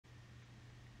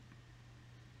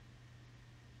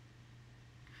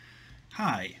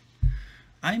Hi,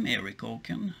 I'm Eric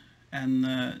Åken, and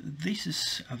this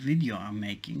is a video I'm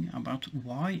making about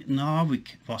why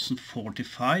Narvik wasn't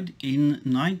fortified in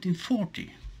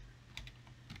 1940.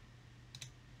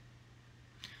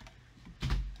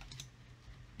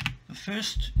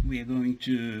 First, we are going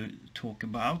to talk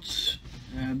about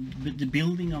the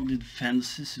building of the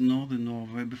defenses in northern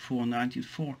Norway before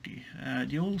 1940.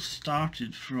 They all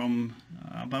started from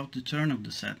about the turn of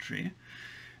the century.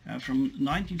 From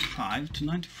 1905 to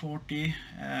 1940,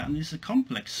 and it's a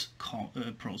complex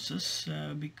process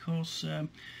because a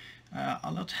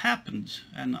lot happened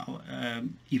and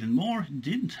even more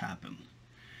didn't happen.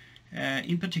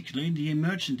 In particular, the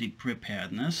emergency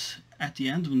preparedness at the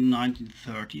end of the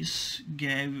 1930s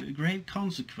gave grave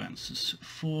consequences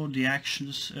for the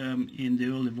actions in the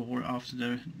early war after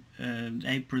the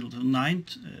April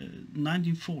 9th,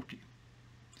 1940.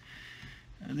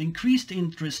 The increased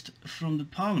interest from the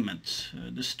parliament,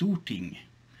 the Storting,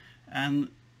 and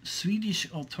Swedish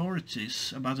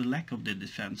authorities about the lack of the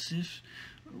defensive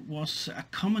was a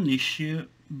common issue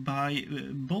by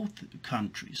both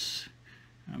countries,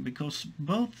 because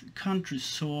both countries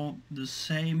saw the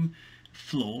same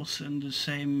flaws and the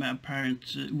same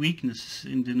apparent weaknesses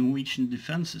in the Norwegian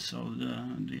defenses, or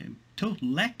the total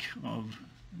lack of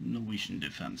Norwegian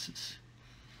defenses.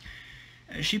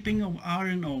 Shipping of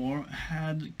iron ore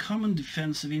had common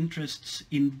defensive interests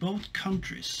in both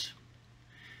countries,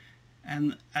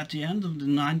 and at the end of the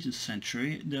 19th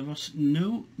century there was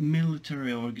no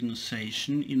military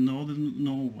organization in northern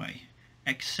Norway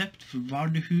except for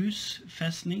Vardøhus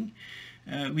festning,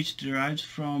 which derives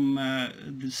from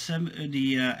the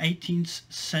 18th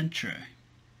century.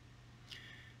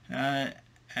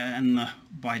 And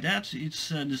by that it's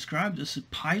described as a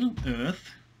pile of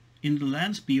earth in the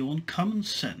lands beyond common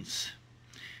sense.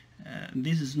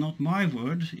 This is not my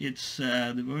word, it's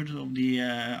the word of the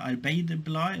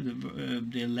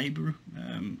Arbeiderblad, the labor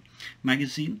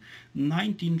magazine,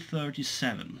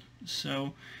 1937.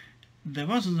 So there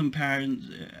was an apparent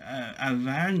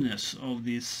awareness of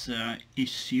this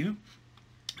issue,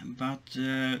 but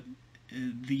the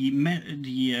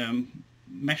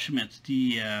measurement,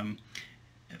 the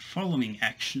following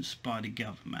actions by the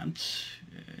government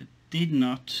did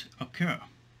not occur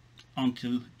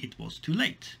until it was too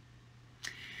late.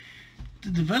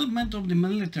 The development of the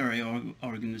military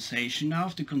organization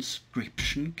after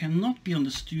conscription cannot be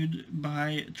understood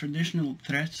by traditional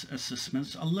threat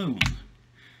assessments alone.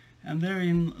 And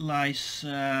therein lies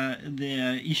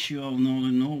the issue of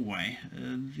northern Norway.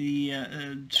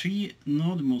 The three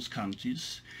northernmost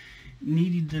countries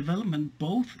needed development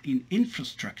both in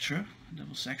infrastructure. There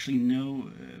was actually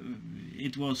no,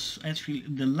 it was actually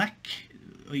the lack,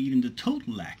 or even the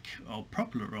total lack of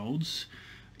proper roads,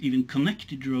 even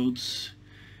connected roads.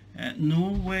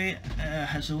 Norway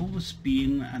has always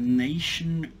been a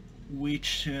nation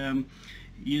which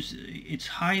its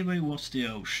highway was the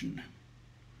ocean.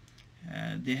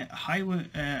 The highway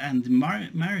and the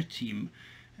maritime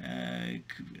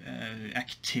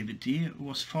activity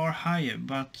was far higher,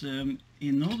 but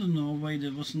in northern Norway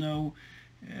there was no,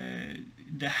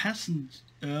 there hasn't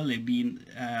early been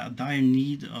a dire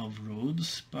need of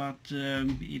roads, but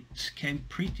it came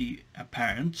pretty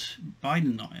apparent by the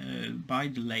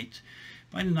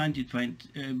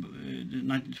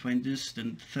 1920s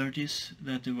and 30s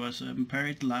that there was an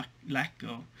apparent lack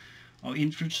of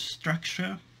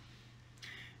infrastructure,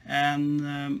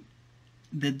 and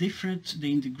the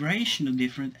integration of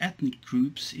different ethnic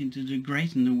groups into the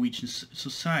greater Norwegian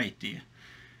society.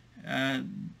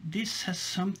 This has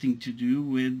something to do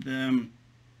with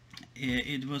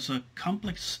it was a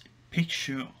complex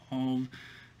picture of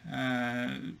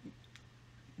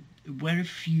very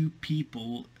few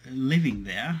people living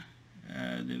there.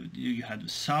 You had the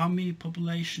Sami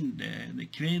population, the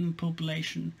Kven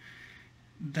population.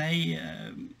 They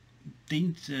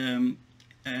didn't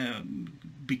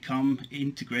become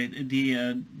integrated.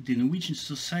 The Norwegian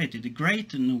society, the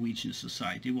greater Norwegian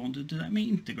society, wanted them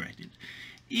integrated,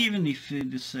 even if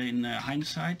it is in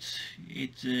hindsight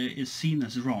it is seen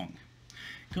as wrong.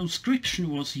 Conscription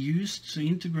was used to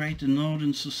integrate the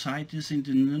northern societies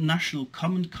into the national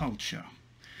common culture.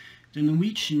 The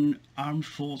Norwegian armed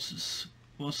forces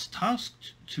was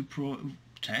tasked to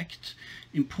protect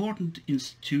important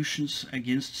institutions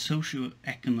against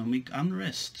socio-economic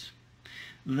unrest.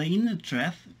 The inner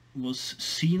threat was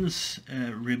seen as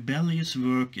rebellious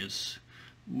workers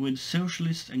with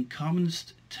socialist and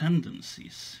communist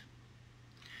tendencies.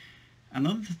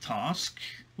 Another task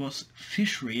was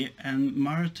fishery and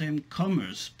maritime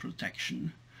commerce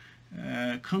protection,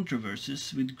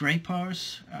 controversies with great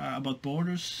powers about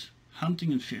borders,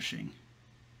 hunting and fishing.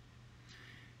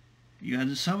 You had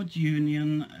the Soviet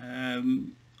Union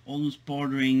almost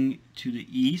bordering to the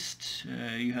east.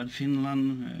 You had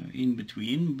Finland in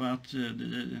between, but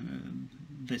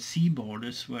the sea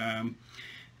borders were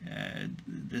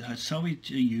the Soviet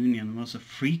Union was a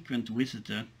frequent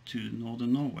visitor to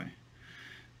northern Norway.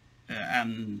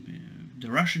 And the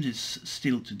Russian is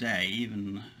still today,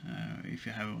 even if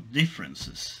you have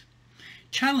differences.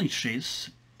 Challenges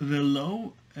the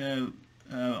low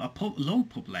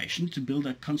population to build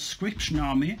a conscription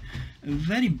army,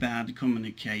 very bad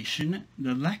communication,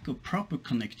 the lack of proper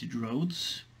connected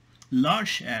roads,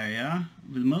 large area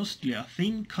with mostly a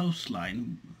thin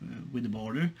coastline with the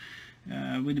border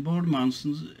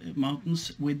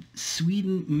mountains with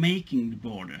Sweden making the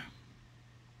border.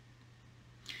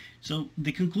 So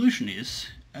the conclusion is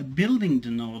building the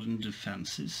northern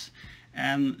defenses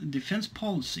and defense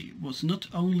policy was not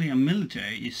only a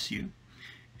military issue,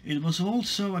 it was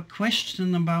also a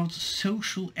question about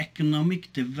social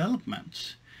economic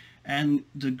development and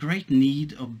the great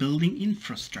need of building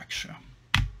infrastructure.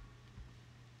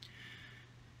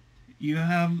 You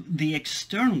have the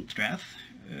external threat,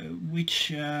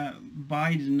 which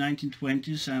by the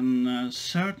 1920s and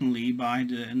certainly by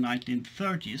the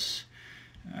 1930s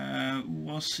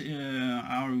was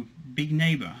our big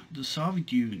neighbor, the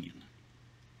Soviet Union.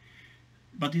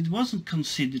 But it wasn't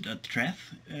considered a threat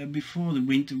before the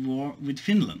Winter War with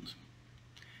Finland.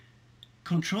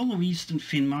 Control of eastern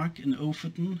Finnmark and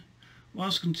Ofoten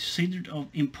was considered of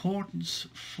importance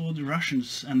for the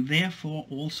Russians and therefore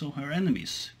also her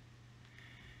enemies.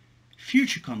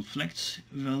 Future conflicts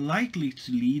were likely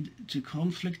to lead to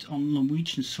conflict on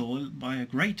Norwegian soil by a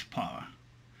great power.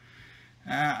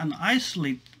 An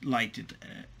isolated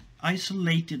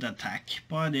attack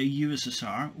by the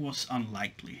USSR was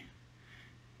unlikely,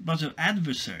 but our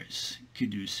adversaries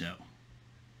could do so.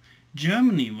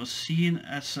 Germany was seen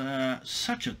as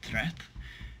such a threat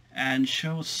and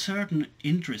showed certain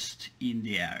interest in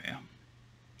the area.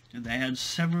 They had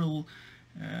several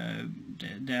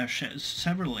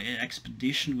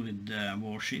expeditions with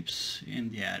warships in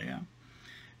the area,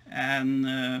 and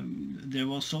there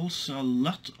was also a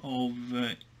lot of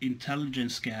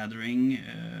intelligence gathering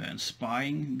and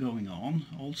spying going on,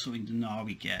 also in the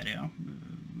Narvik area,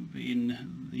 in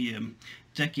the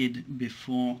decade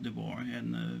before the war,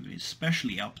 and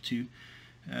especially up to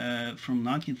from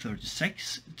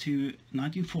 1936 to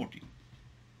 1940.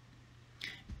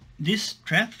 This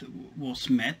threat was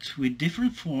met with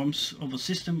different forms of a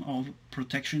system of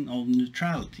protection of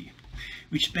neutrality,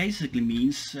 which basically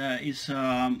means is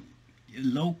a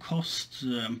low-cost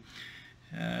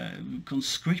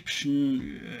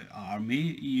conscription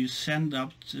army. You send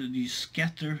up, you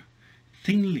scatter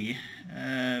thinly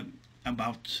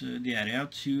about the area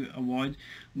to avoid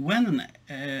when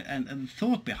and the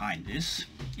thought behind this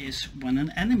is when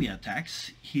an enemy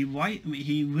attacks, he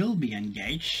will be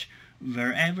engaged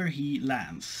wherever he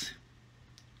lands,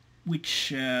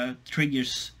 which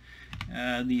triggers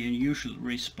the usual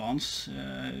response,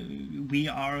 we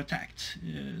are attacked.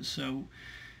 So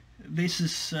this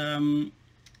is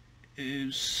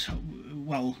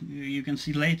well, you can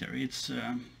see later it's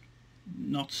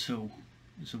not so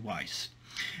wise.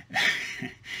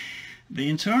 The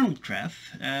internal threat,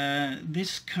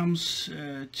 this comes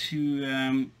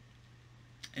to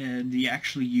the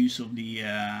actual use of the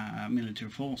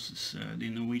military forces, the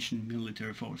Norwegian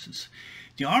military forces.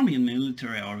 The army and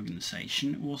military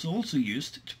organization was also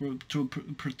used to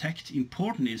protect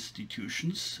important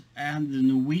institutions and the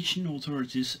Norwegian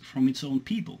authorities from its own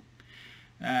people.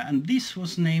 And this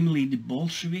was namely the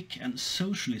Bolshevik and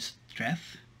socialist threat,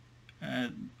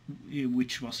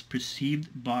 which was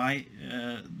perceived by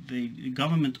the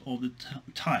government of the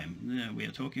time. We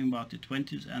are talking about the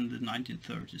 20s and the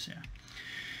 1930s here.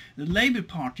 The Labour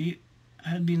Party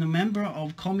had been a member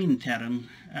of Comintern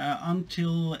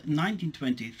until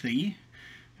 1923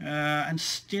 and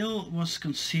still was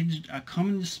considered a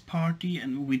communist party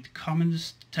and with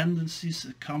communist tendencies,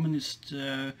 a communist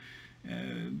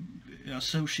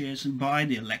association by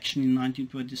the election in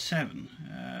 1927.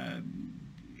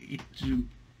 It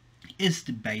is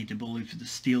debatable if the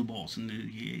still was in the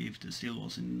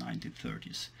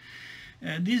 1930s.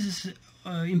 This is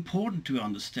important to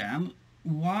understand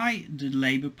why the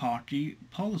Labour Party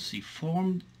policy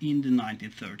formed in the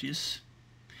 1930s.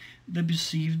 They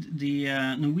perceived the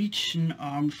Norwegian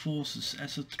armed forces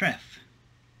as a threat.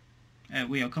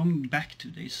 We are coming back to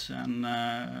this, and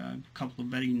a couple of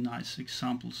very nice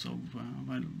examples of,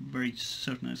 well, very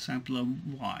certain example of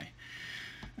why.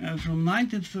 From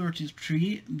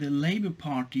 1933, the Labour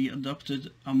Party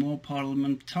adopted a more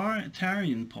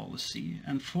parliamentarian policy,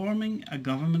 and forming a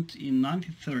government in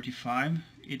 1935,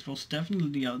 it was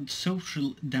definitely a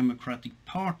social democratic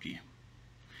party.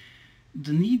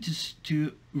 The need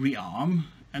to rearm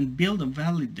and build a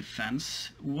valid defense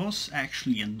was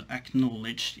actually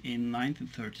acknowledged in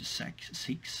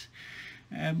 1936,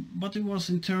 but there was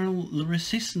internal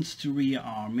resistance to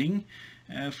rearming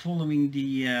following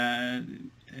the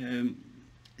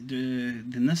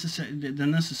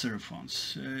necessary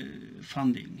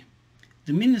funding.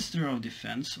 The Minister of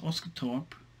Defense, Oscar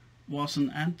Torp, was an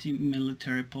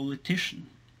anti-military politician.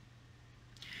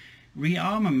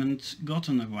 Rearmament got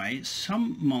underway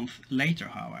some months later,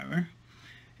 however.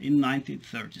 In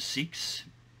 1936,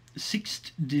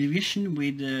 6th Division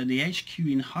with the HQ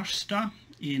in Harstad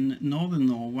in northern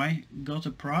Norway got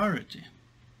a priority.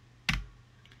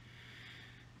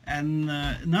 And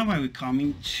now we're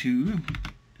coming to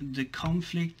the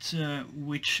conflict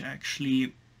which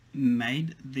actually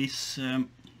made this,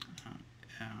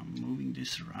 moving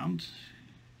this around,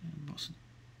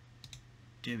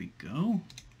 there we go.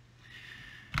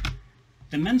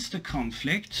 The Munster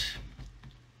conflict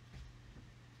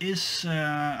is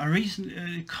a reason.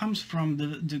 It comes from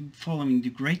the following the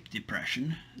Great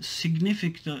Depression.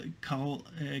 Significant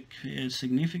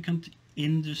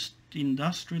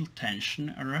industrial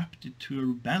tension erupted to a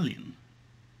rebellion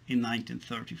in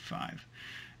 1935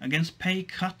 against pay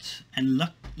cuts and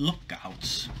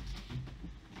lockouts.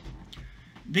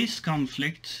 This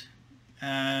conflict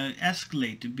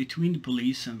escalated between the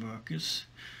police and workers.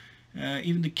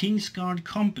 Even the King's Guard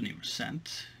Company was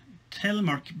sent.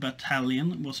 Telemark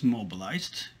Battalion was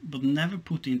mobilized but never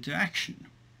put into action.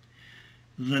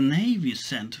 The Navy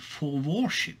sent 4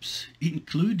 warships,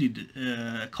 included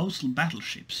coastal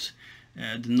battleships,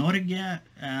 the Norge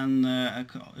and a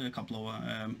couple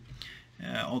of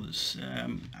others.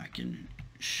 I can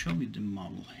show you the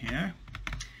model here.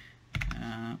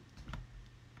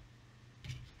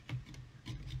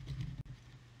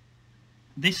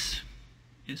 This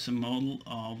is a model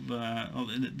of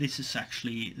this is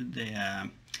actually the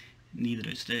the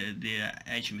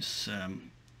HMS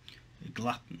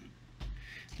Glatten.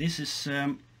 This is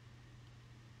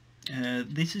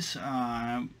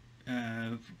a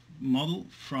model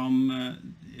from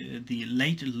the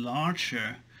later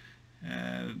larger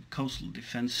coastal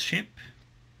defense ship.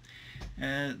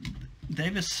 They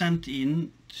were sent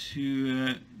in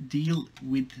to deal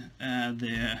with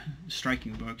the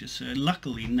striking workers.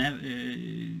 Luckily,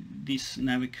 this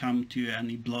never come to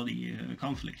any bloody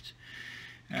conflict.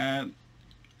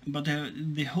 But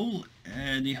the whole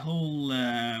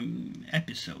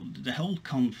episode, the whole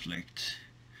conflict,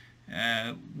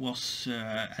 was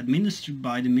administered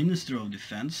by the Minister of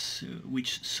Defense,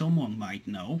 which someone might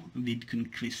know, Vidkun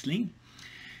Quisling.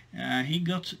 He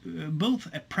got both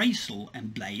appraisal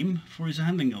and blame for his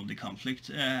handling of the conflict,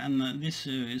 and this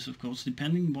is of course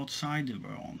depending what side they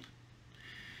were on.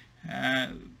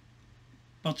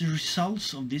 But the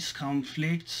results of this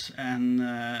conflict and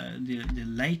the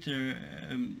later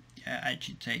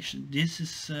agitation, this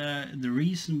is the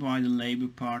reason why the Labour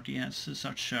Party has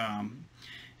such a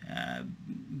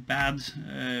bad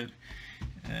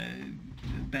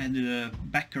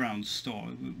background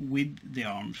story with the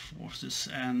armed forces,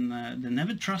 and they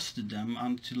never trusted them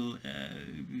until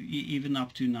even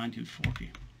up to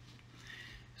 1940.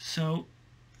 So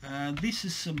this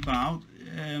is about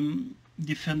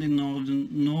defending northern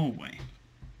Norway.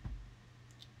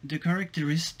 The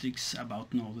characteristics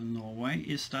about northern Norway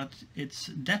is that its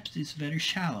depth is very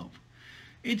shallow.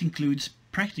 It includes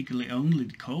practically only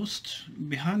the coast.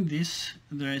 Behind this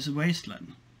there is a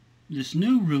wasteland. There's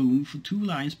no room for 2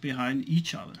 lines behind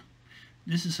each other.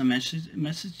 This is a message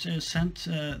sent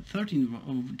 13th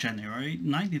of January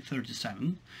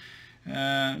 1937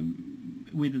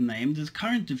 with the name "The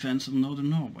Current Defense of Northern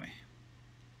Norway."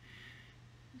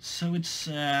 So it's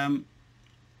the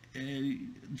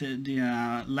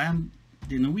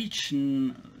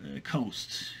Norwegian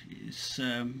coast is,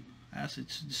 as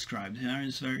it's described here,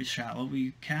 is very shallow.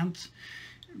 We can't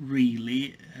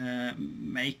really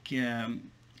make a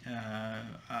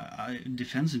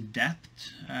defensive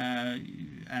depth,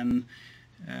 and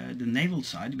the naval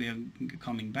side, we are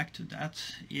coming back to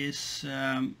that, is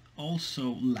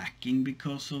also lacking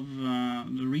because of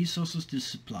the resources, the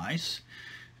supplies.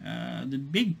 The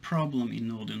big problem in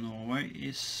northern Norway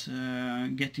is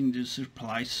getting the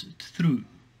supplies through.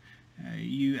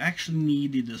 You actually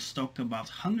needed a stock about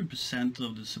 100%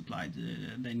 of the supply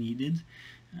they needed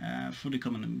for the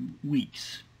coming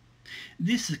weeks.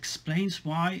 This explains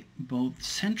why both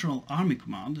Central Army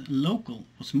Command and local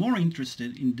was more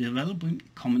interested in developing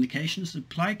communication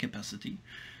supply capacity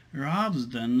rather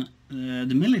than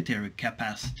the military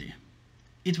capacity.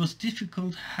 it was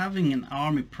difficult having an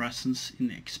army presence in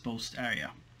the exposed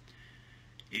area.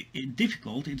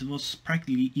 It was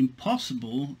practically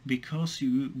impossible, because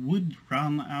you would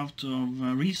run out of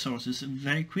resources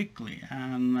very quickly,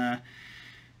 and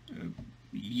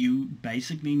you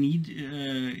basically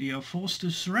you're forced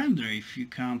to surrender if you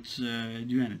can't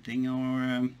do anything,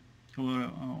 or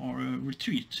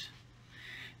retreat.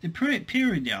 The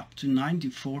period up to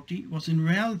 1940 was in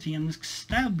reality an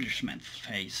establishment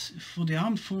phase for the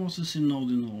armed forces in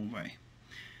northern Norway.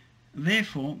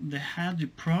 Therefore, they had to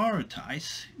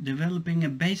prioritize developing a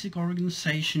basic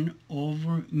organization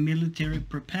over military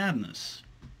preparedness.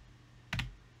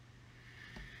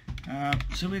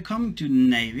 So we're coming to the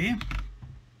Navy.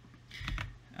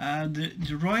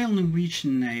 The Royal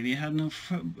Norwegian Navy had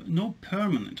no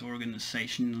permanent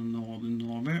organization in northern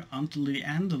Norway until the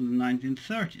end of the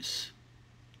 1930s.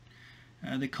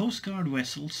 The Coast Guard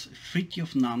vessels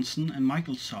Fridtjof Nansen and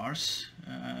Michael Sars,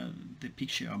 the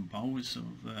picture above is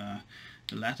of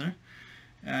the latter.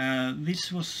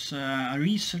 This was a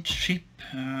research ship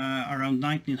around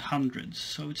 1900,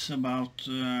 so it's about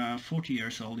 40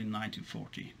 years old in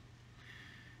 1940.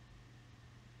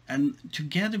 And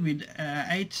together with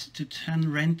 8 to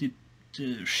 10 rented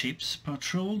ships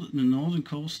patrolled the northern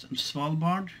coast of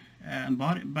Svalbard and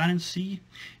Barents Sea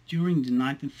during the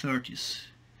 1930s.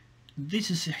 This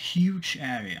is a huge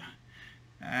area,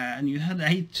 and you had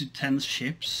 8 to 10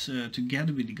 ships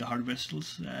together with the guard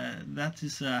vessels. That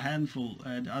is a handful,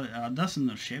 a dozen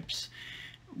of ships,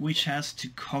 which has to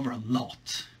cover a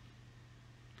lot.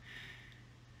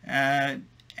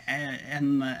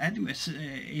 Anyways,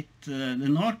 the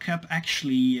Nordkapp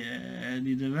actually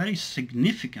did a very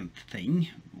significant thing,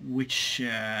 which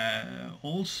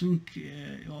also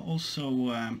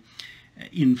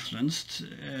influenced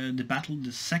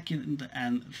the second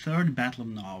and third battle of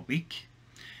Narvik,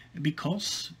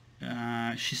 because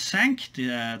she sank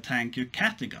the tanker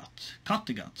Kattegat.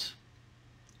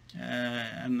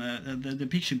 And the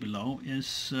picture below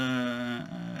is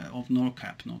of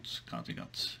Nordkapp, not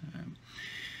Kattegat.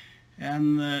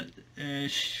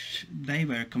 They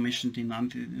were commissioned in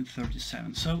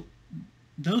 1937. So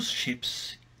those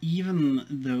ships, even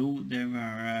though they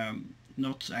were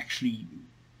not actually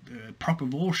proper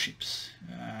warships,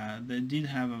 they did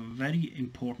have a very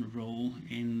important role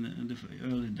in the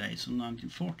early days of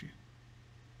 1940.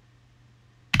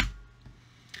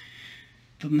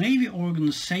 The Navy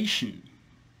organization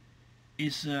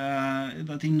is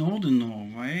that in northern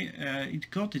Norway it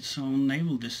got its own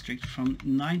naval district from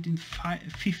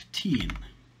 1915,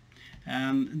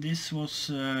 and this was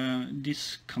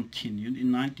discontinued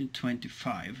in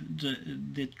 1925.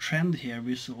 The trend here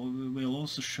will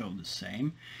also show the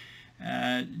same.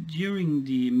 During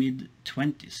the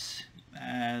mid-20s,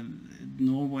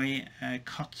 Norway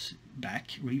cut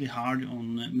back really hard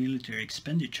on military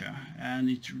expenditure, and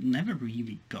it never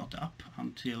really got up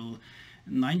until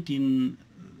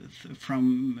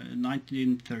from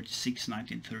 1936,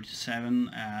 1937,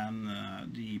 and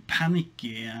the panic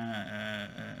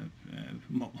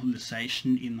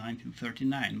mobilization in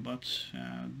 1939, but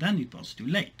then it was too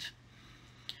late.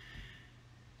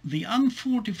 The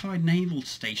unfortified naval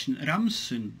station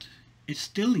Ramsund is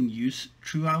still in use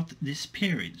throughout this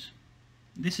period.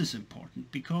 This is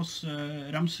important because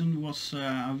Ramsund was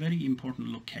a very important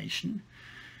location,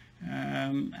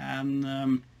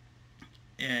 and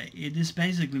it is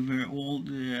basically where all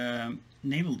the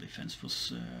naval defense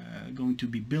was going to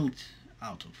be built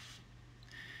out of.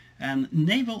 And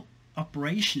naval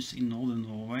operations in northern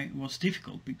Norway was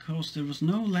difficult because there was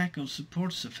no lack of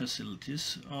support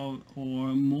facilities or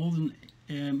modern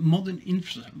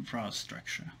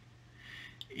infrastructure.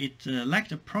 It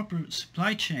lacked a proper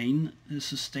supply chain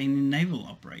sustaining naval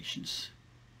operations.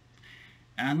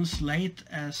 And as late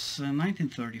as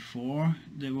 1934,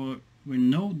 there were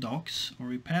no docks or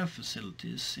repair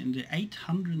facilities in the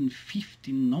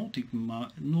 850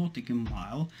 nautical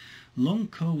mile long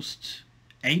coast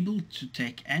able to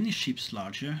take any ships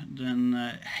larger than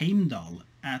Heimdal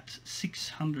at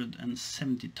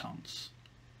 670 tons.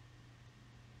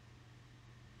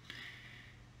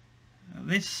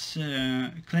 This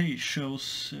clearly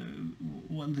shows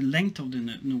the length of the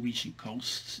Norwegian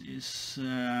coast is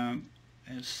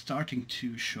starting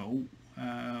to show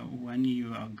when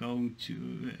you are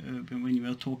when you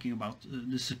are talking about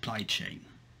the supply chain.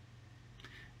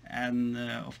 And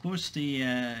of course the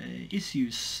issue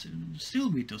is still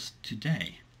with us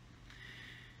today.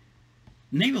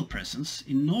 Naval presence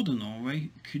in northern Norway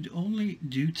could only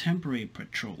do temporary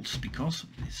patrols because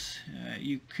of this.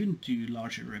 You couldn't do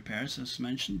larger repairs, as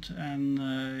mentioned, and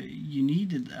you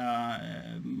needed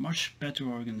a much better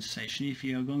organization if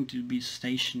you are going to be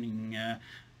stationing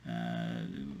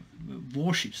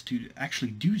warships to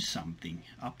actually do something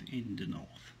up in the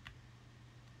north.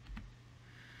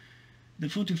 The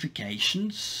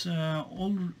fortifications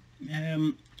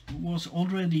was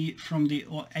already from the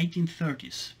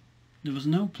 1830s. There was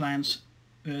no plans.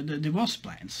 There was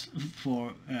plans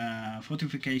for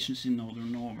fortifications in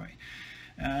northern Norway.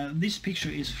 This picture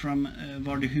is from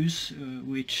Vardøhus,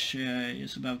 which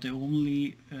is about the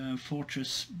only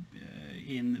fortress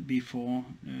in before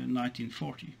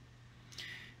 1940.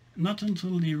 Not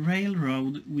until the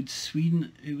railroad with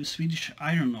Sweden, Swedish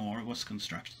iron ore was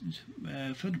constructed,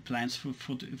 further plans for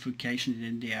fortifications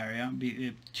in the area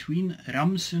between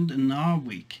Ramsund and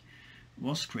Narvik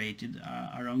was created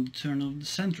around the turn of the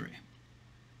century.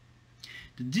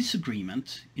 The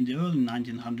disagreement in the early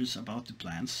 1900s about the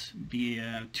plans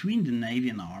between the Navy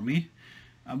and Army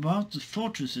about the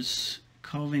fortresses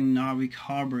covering Narvik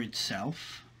harbour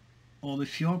itself or the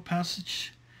fjord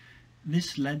passage,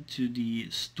 this led to the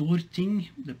Storting,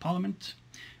 the parliament,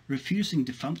 refusing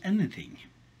to fund anything.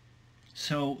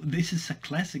 So this is a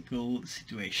classical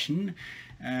situation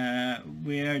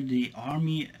where the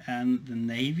Army and the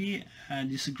Navy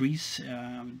disagrees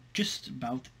just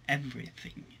about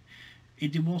everything.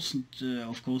 It wasn't,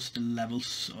 of course, the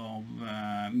levels of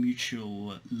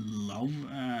mutual love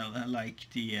like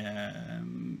the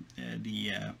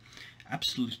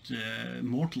absolute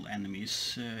mortal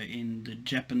enemies in the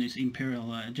Japanese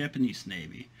Imperial Japanese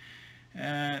Navy,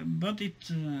 but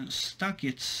it stuck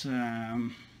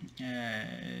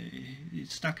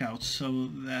out so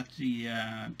that the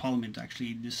Parliament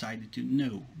actually decided to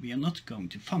no, we are not going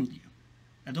to fund you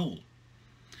at all.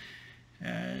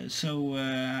 As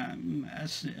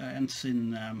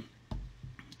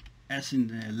in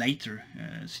the later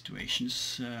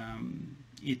situations,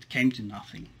 it came to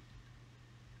nothing.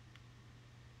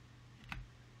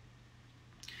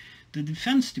 The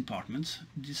Defense Department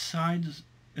decided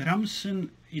Ramsund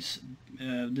is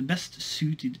the best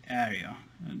suited area.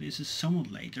 This is somewhat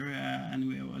later, and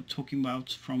we were talking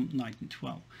about from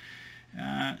 1912.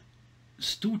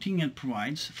 Stortinget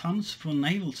provides funds for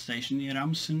naval station in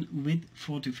Ramsund with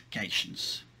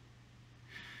fortifications.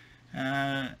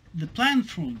 The plan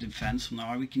for defense of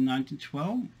Narvik in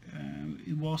 1912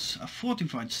 it was a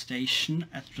fortified station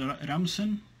at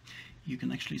Ramsund. You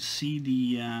can actually see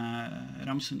the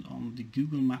Ramsund on the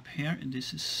Google map here.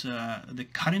 This is the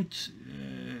current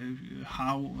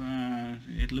how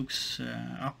it looks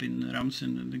up in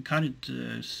Ramsund, the current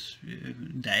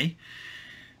day.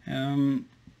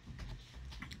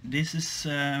 This is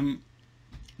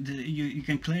you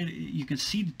can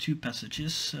see the two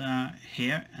passages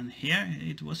here and here.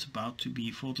 It was about to be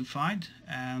fortified,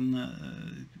 and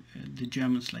the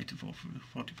Germans later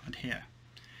fortified here.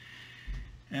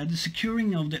 The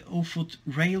securing of the Ofot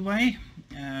railway,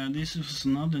 this was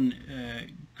another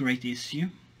great issue.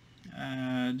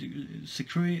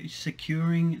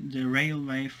 Securing the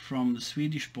railway from the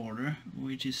Swedish border,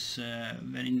 which is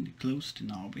very close to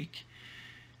Narvik,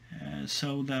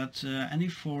 so that any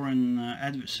foreign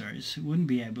adversaries wouldn't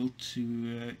be able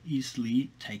to easily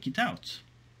take it out.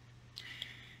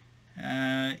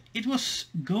 It was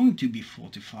going to be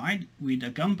fortified with a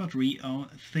gun battery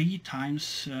of 3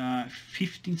 times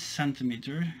 15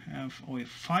 centimeter or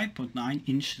 5.9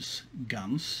 inches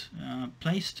guns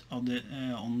placed on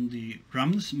the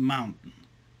Rams mountain.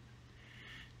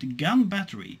 The gun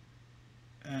battery,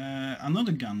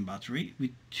 another gun battery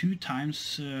with 2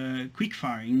 times quick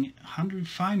firing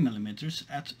 105 millimeters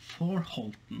at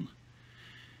Forholten.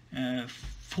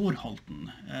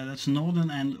 That's northern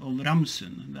end of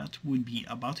Ramsund. That would be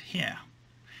about here,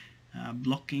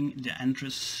 blocking the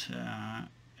entrance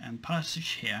and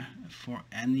passage here for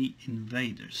any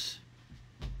invaders.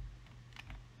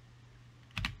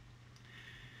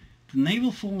 The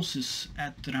naval forces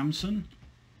at Ramsund.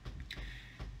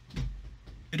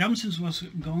 Ramsund was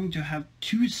going to have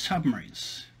 2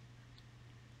 submarines.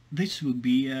 This would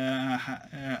be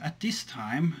at this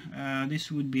time.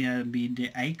 This would be the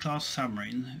A-class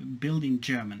submarine built in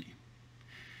Germany.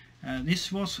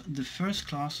 This was the first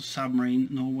class of submarine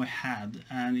Norway had,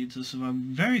 and it is a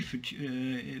very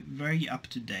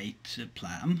up-to-date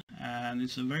plan, and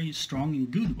it's a very strong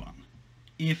and good one,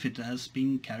 if it has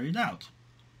been carried out.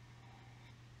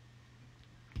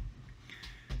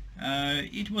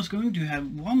 It was going to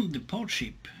have 1 depot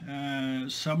ship,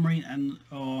 submarine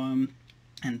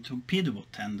and torpedo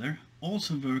tender,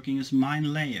 also working as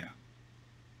mine layer.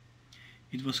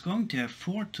 It was going to have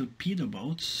 4 torpedo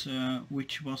boats,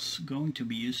 which was going to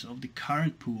be used of the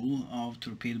current pool of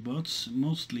torpedo boats,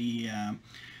 mostly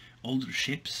older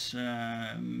ships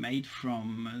made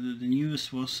from, the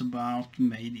newest was about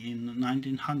made in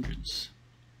 1900s.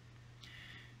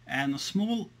 And a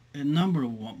small number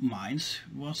of mines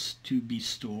was to be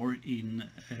stored in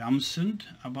Ramsund,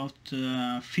 about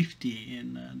 50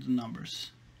 in the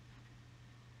numbers.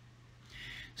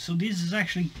 So this is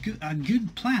actually a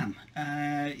good plan.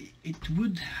 It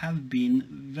would have been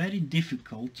very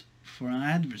difficult for an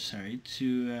adversary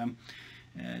to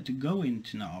go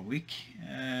into Narvik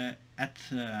at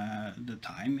the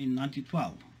time in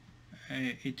 1912.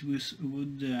 It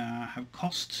would have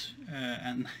cost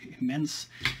an immense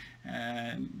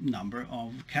number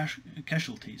of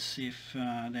casualties if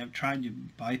they have tried to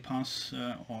bypass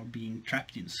or being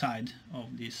trapped inside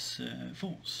of this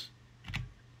force.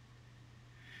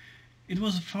 It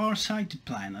was a far-sighted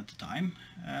plan at the time,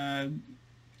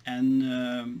 and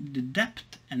the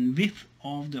depth and width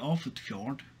of the Ofot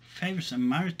fjord favors a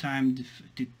maritime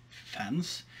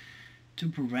defense to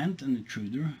prevent an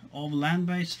intruder of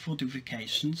land-based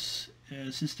fortifications,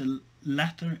 since the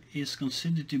latter is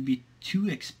considered to be too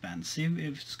expensive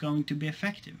if it's going to be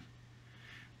effective.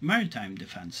 Maritime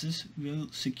defenses will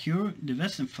secure the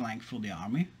western flank for the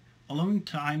army, allowing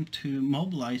time to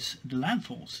mobilize the land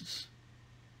forces.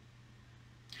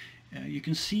 You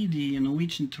can see the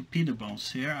Norwegian torpedo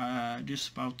boats here,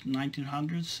 just about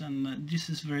 1900s, and this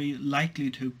is very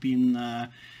likely to have been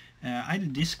either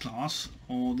this class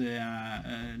or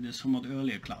the somewhat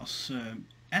earlier class.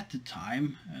 At the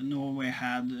time, Norway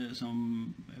had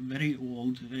some very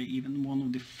old, even one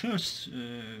of the first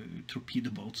torpedo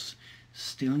boats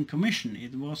still in commission.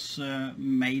 It was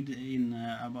made in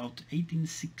about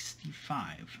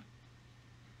 1865.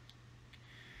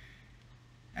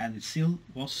 And it still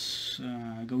was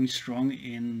going strong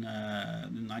in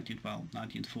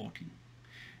 1912-1914.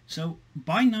 So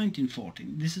by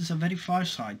 1914, this is a very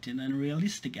far-sighted and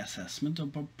realistic assessment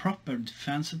of a proper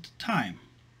defense at the time.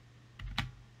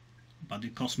 But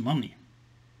it cost money.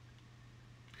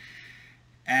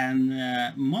 And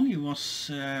money was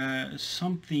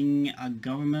something a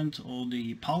government or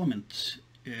the parliament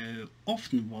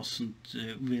often wasn't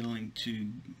willing to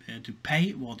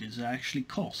pay what it actually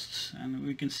costs, and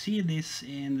we can see this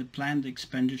in the planned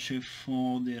expenditure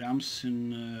for the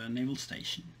Ramsund naval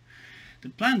station. The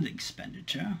planned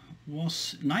expenditure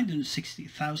was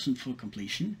 960,000 for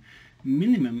completion,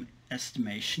 minimum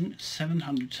estimation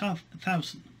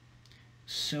 700,000.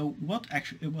 So what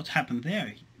happened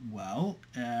there? Well,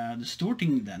 the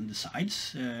Storting then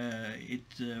decides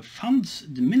it funds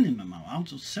the minimum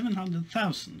amount of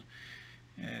 700,000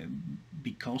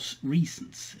 because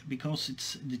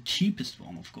it's the cheapest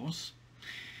one, of course.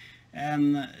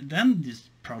 And then this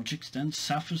project then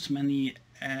suffers many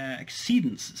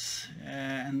exceedances,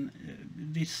 and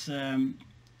this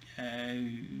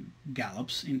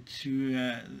gallops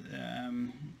into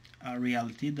a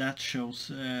reality that shows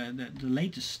that the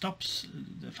latest stops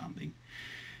the funding.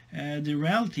 The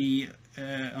reality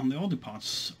on the other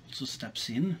parts also steps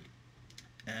in.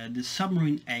 The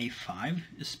submarine A5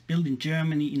 is built in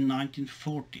Germany in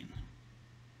 1914.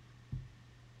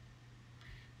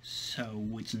 So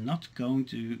it's not going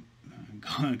to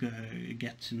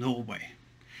get to Norway.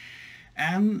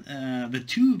 And the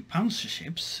 2 Panzer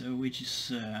ships, which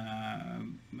is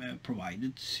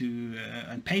provided to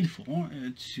and paid for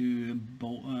to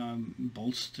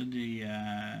bolster the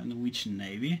Norwegian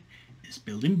Navy, is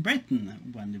built in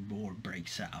Britain when the war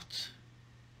breaks out.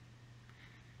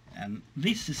 And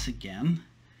this is again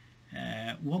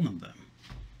one of them.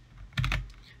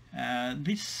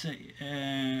 This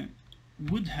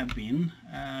would have been,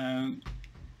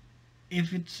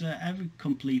 if it's ever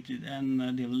completed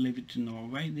and delivered to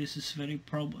Norway, this is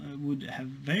would have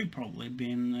very probably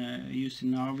been used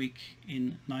in Narvik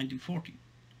in 1940.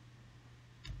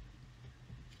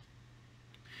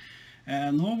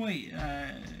 Norway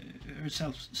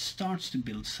herself starts to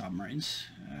build submarines,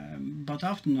 but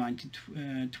after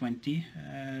 1920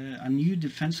 a new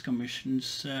defense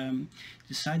commissions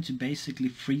decide to basically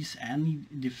freeze any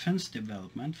defense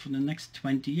development for the next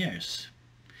 20 years.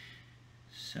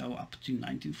 So up to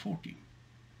 1940.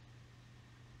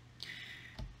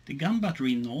 The gun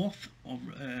battery north of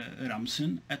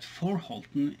Ramsund at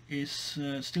Forholten is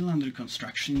still under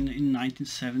construction in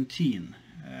 1917.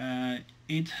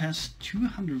 It has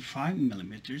 205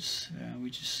 millimeters,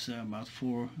 which is about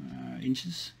 4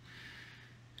 inches,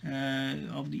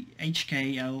 of the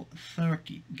HKL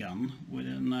 30 gun with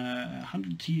an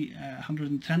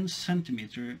 110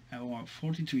 centimeter or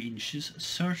 43 inches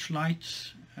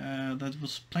searchlight that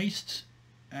was placed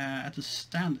at the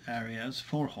stand areas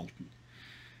for Holten.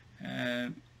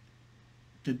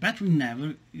 The battery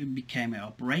never became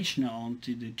operational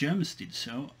until the Germans did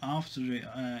so after the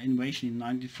invasion in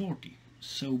 1940.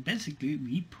 So basically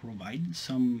we provided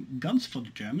some guns for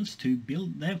the Germans to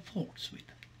build their forts with.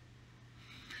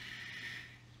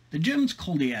 The Germans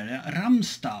called the area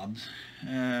Ramstad,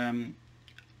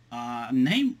 a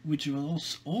name which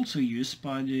was also used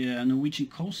by the Norwegian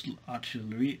coastal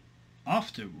artillery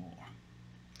after war.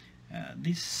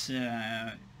 This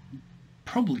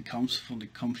probably comes from the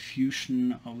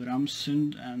confusion of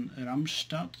Ramsund and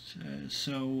Ramstad,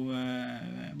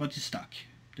 but it stuck.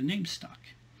 The name stuck.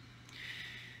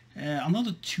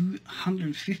 Another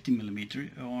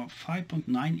 250mm or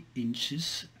 5.9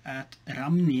 inches at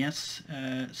Ramnes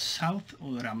south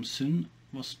of Ramsund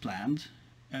was planned,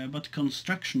 but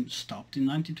construction stopped in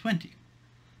 1920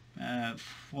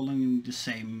 following the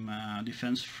same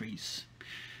defense freeze.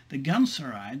 The guns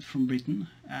arrived from Britain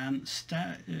and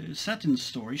sat in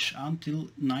storage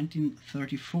until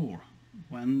 1934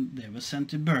 when they were sent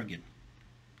to Bergen.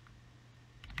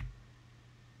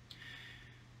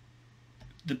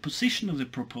 The position of the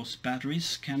proposed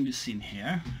batteries can be seen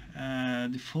here.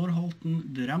 The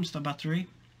Forholten, the Ramstad battery,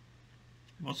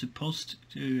 was supposed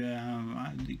to,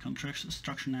 the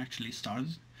construction actually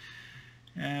started,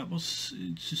 was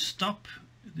to stop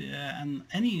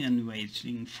any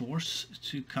invading force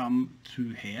to come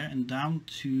through here and down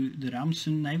to the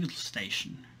Ramsund naval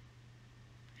station.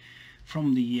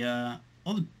 From the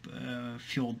other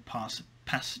fjord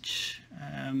passage,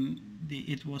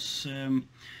 it was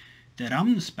the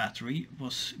Ramnes battery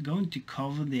was going to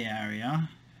cover the area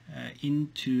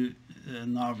into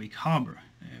Narvik harbor,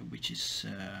 which is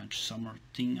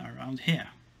something around here.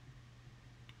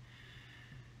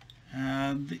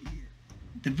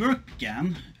 The work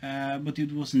began, but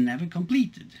it was never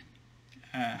completed.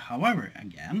 However,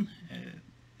 again,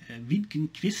 Vidkun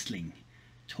Quisling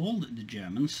told the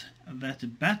Germans that the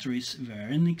batteries were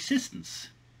in existence.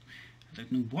 I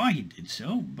don't know why he did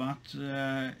so, but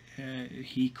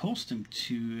he caused them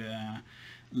to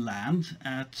land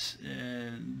at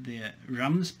the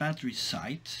Ramnes battery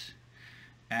site,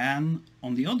 and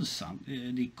on the other side,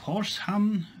 the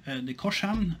Korshamn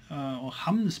or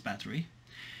Hamnes battery,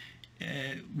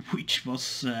 which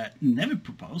was never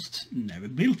proposed, never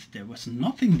built. There was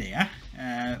nothing there,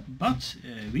 but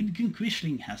Vidkun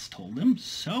Quisling has told them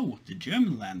so. The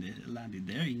German landed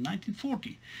there in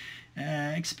 1940.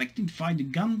 Expecting to find a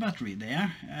gun battery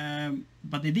there,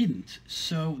 but they didn't,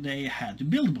 so they had to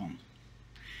build one.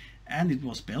 And it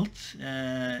was built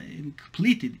and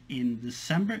completed in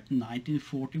December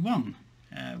 1941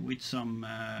 with some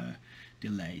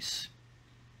delays.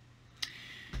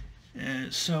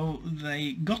 So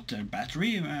they got their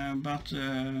battery, but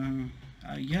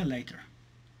a year later.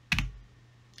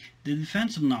 The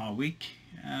defense of Narvik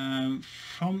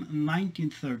from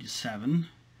 1937,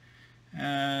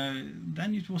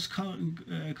 then it was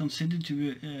considered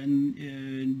to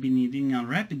be needing a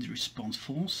rapid response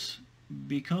force,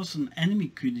 because an enemy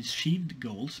could achieve the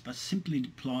goals by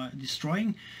simply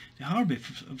destroying the harbor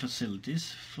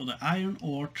facilities for the iron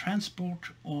ore transport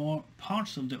or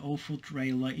parts of the Ofot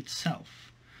railway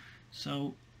itself.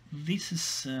 So this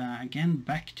is again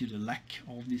back to the lack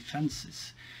of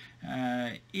defenses.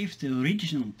 If the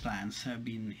original plans have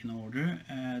been in order,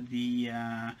 the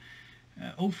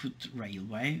Ofot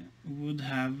railway would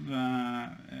have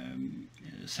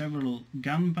several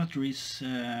gun batteries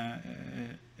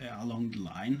along the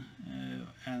line,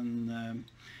 and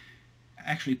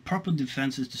actually proper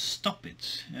defenses to stop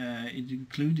it. It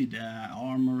included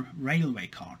armor railway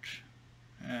cart,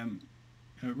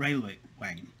 railway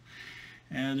wagon.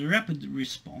 The rapid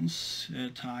response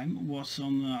time was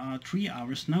on 3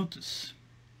 hours notice.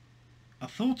 A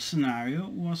thought scenario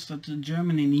was that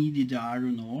Germany needed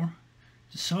iron ore.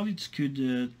 The Soviets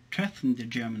could threaten the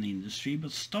German industry by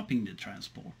stopping the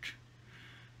transport.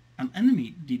 An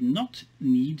enemy did not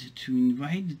need to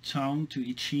invade the town to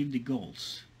achieve the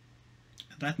goals.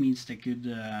 That means they could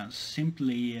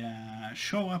simply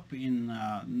show up in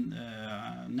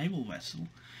a naval vessel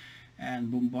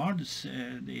and bombard the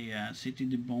city,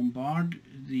 to bombard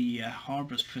the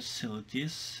harbor's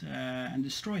facilities and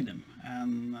destroy them,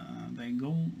 and their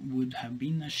goal would have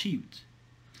been achieved.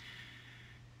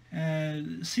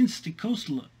 Since the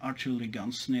coastal artillery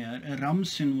guns near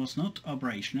Ramsund was not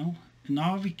operational,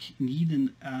 Narvik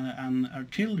needed an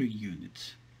artillery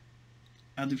unit.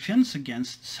 A defense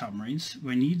against submarines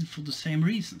were needed for the same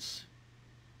reasons.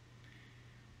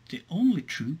 The only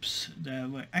troops that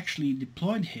were actually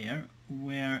deployed here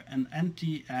were an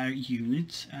anti-air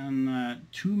unit and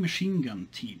 2 machine gun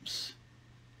teams.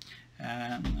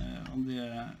 And on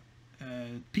the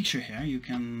picture here you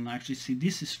can actually see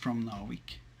this is from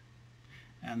Narvik,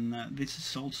 and this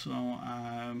is also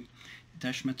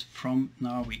detachment from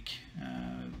Narvik,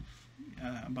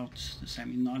 about the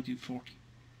same in 1940.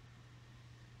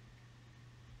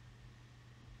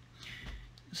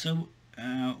 So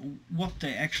what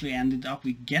they actually ended up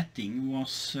with getting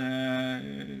was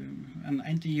an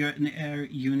anti-air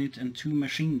unit and 2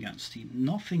 machine guns team,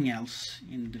 nothing else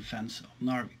in defense of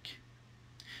Narvik.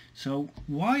 So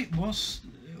why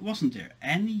wasn't there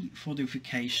any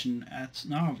fortification at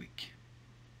Narvik?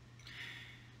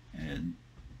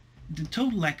 The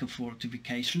total lack of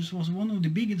fortifications was one of the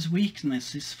biggest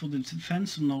weaknesses for the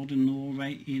defense of northern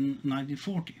Norway in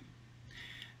 1940.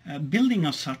 Building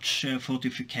of such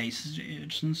fortifications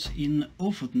in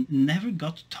Ofoten never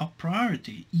got top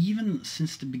priority, even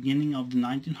since the beginning of the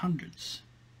 1900s.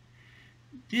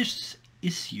 This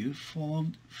issue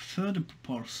followed further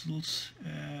proposals,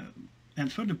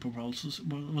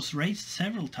 was raised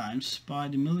several times by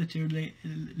the military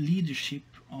leadership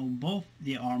of both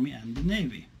the Army and the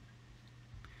Navy.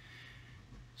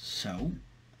 So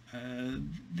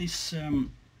this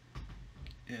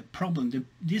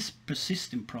this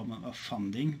persistent problem of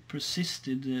funding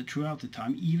persisted throughout the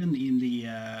time, even in the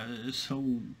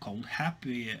so-called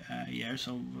happy years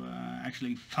of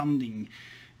actually funding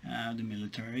the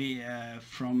military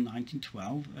from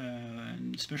 1912,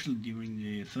 especially during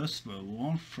the First World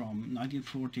War, from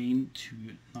 1914 to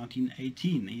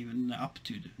 1918, even up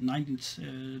to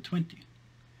 1920.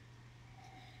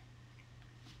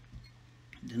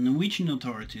 The Norwegian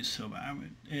authorities,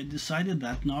 however, decided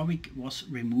that Narvik was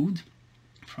removed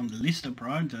from the list of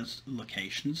prioritized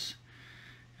locations,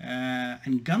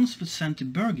 and guns were sent to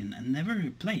Bergen and never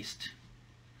replaced.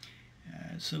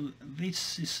 So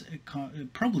this is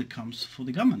probably comes from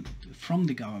the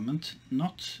government,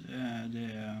 not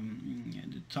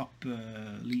the top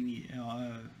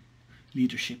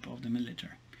leadership of the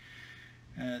military.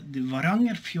 The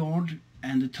Varanger Fjord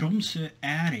and the Tromsø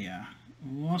area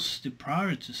was the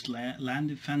prioritized land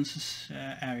defenses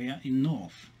area in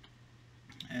north.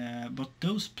 But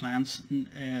those plans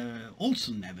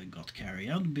also never got carried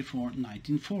out before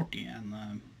 1940,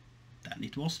 and then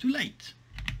it was too late.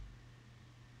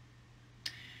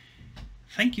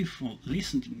 Thank you for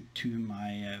listening to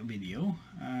my video.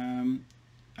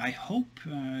 I hope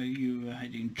you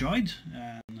had enjoyed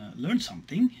and learned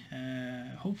something.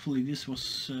 Hopefully this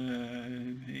was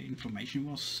information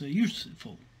was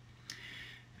useful.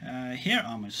 Here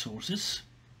are my sources,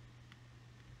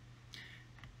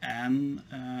 and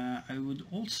I would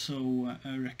also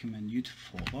recommend you to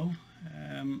follow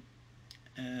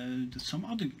some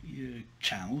other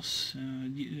channels.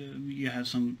 You have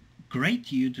some great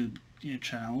YouTube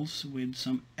channels with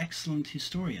some excellent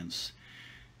historians.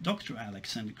 Dr.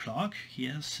 Alexander Clark, he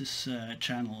has his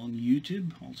channel on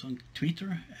YouTube, also on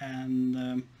Twitter,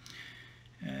 and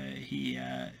he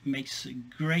makes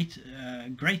great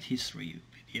history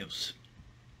videos.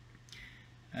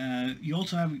 You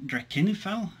also have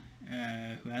Drakenifel,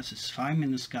 who has his 5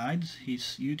 minutes guide,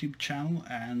 his YouTube channel,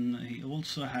 and he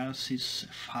also has his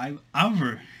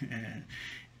 5-hour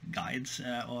guides,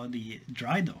 or the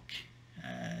dry dock.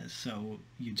 So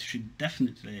you should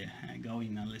definitely go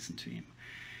in and listen to him.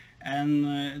 And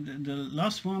the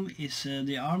last one is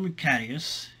the armored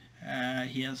carriers.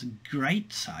 He has a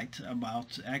great site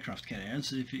about aircraft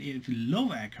carriers. If you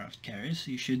love aircraft carriers,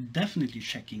 you should definitely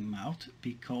check him out,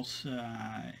 because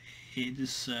it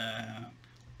is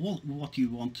all what you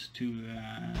want to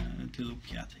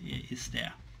look at is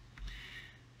there.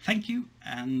 Thank you,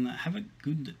 and have a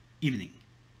good evening.